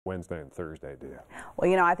Wednesday and Thursday do. Well,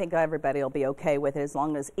 you know, I think everybody will be okay with it as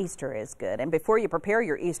long as Easter is good. And before you prepare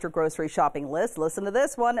your Easter grocery shopping list, listen to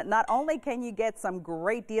this one. Not only can you get some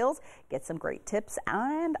great deals, get some great tips,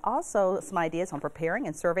 and also some ideas on preparing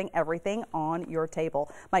and serving everything on your table.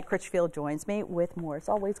 Mike Critchfield joins me with more. It's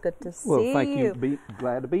always good to see you. Well, thank you.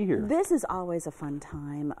 Glad to be here. This is always a fun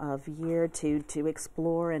time of year to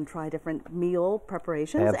explore and try different meal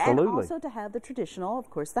preparations. Absolutely. And also to have the traditional, of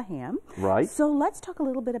course, the ham. Right. So let's talk a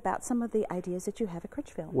little bit about some of the ideas that you have at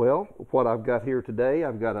Critchfield. Well, what I've got here today,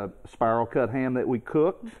 I've got a spiral cut ham that we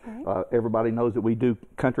cooked. Okay. Everybody knows that we do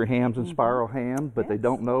country hams and spiral ham, but they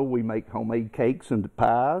don't know we make homemade cakes and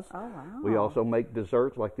pies. Oh, wow. We also make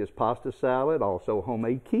desserts like this pasta salad, also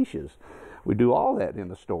homemade quiches. We do all that in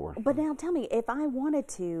the store. But now tell me, if I wanted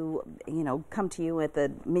to, you know, come to you with a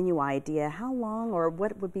menu idea, how long or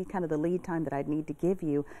what would be kind of the lead time that I'd need to give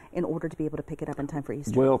you in order to be able to pick it up in time for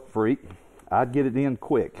Easter? Well, I'd get it in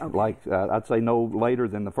quick, like I'd say no later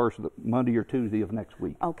than the first Monday or Tuesday of next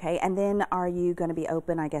week. Okay, and then are you going to be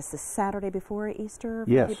open, I guess, the Saturday before Easter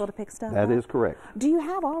for people to pick stuff that up? is correct. Do you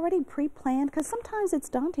have already pre-planned? Because sometimes it's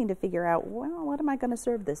daunting to figure out, well, what am I going to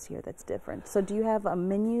serve this year that's different? So do you have a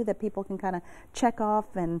menu that people can kind of check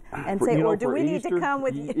off and say, or do we need to come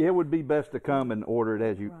with you? It would be best to come and order it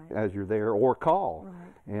as you're there, or call. Right.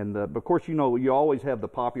 And of course, you know, you always have the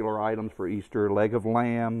popular items for Easter: leg of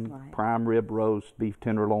lamb, prime rib roast, beef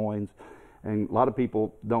tenderloins. And a lot of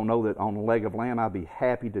people don't know that on a leg of lamb, I'd be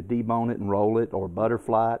happy to debone it and roll it, or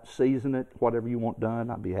butterfly it, season it, whatever you want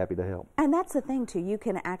done, I'd be happy to help. And that's the thing, too. You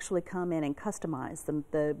can actually come in and customize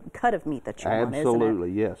the cut of meat that you want, isn't it?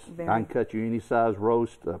 Absolutely, yes. I can cut you any size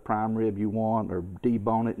roast, prime rib you want, or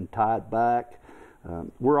debone it and tie it back.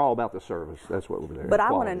 We're all about the service. That's what we're there. But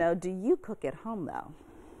I want to know, do you cook at home, though?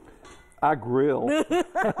 I grill. You're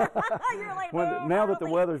like, now that the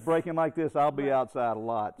weather's breaking like this, I'll be outside a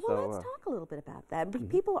lot. Well, let's talk a little bit about that.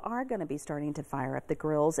 People are going to be starting to fire up the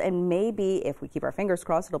grills, and maybe if we keep our fingers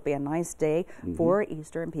crossed, it'll be a nice day for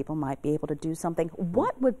Easter, and people might be able to do something.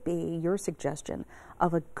 What would be your suggestion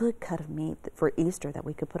of a good cut of meat for Easter that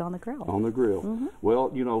we could put on the grill? On the grill.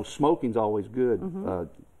 Well, you know, smoking's always good.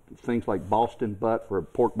 Things like Boston butt for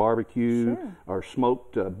pork barbecue, or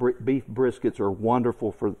smoked beef briskets are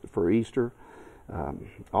wonderful for Easter.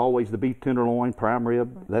 Always the beef tenderloin, prime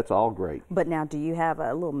rib, that's all great. But now, do you have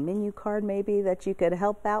a little menu card maybe that you could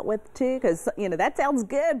help out with too? Because, you know, that sounds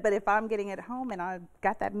good, but if I'm getting it home and I've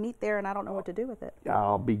got that meat there and I don't know what to do with it.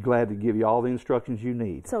 I'll be glad to give you all the instructions you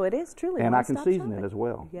need. So it is truly and I can season shopping. It as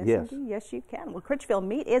well. Yes, indeed. Yes, you can. Well, Critchfield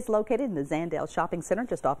Meat is located in the Zandale Shopping Center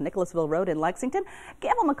just off Nicholasville Road in Lexington.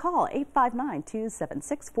 Give them a call,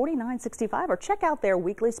 859-276-4965, or check out their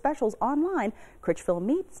weekly specials online,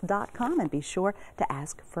 critchfieldmeats.com, and be sure to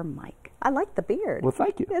ask for Mike. I like the beard. Well,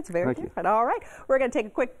 thank you. It's very different. All right, we're going to take a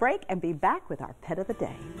quick break and be back with our pet of the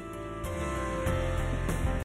day.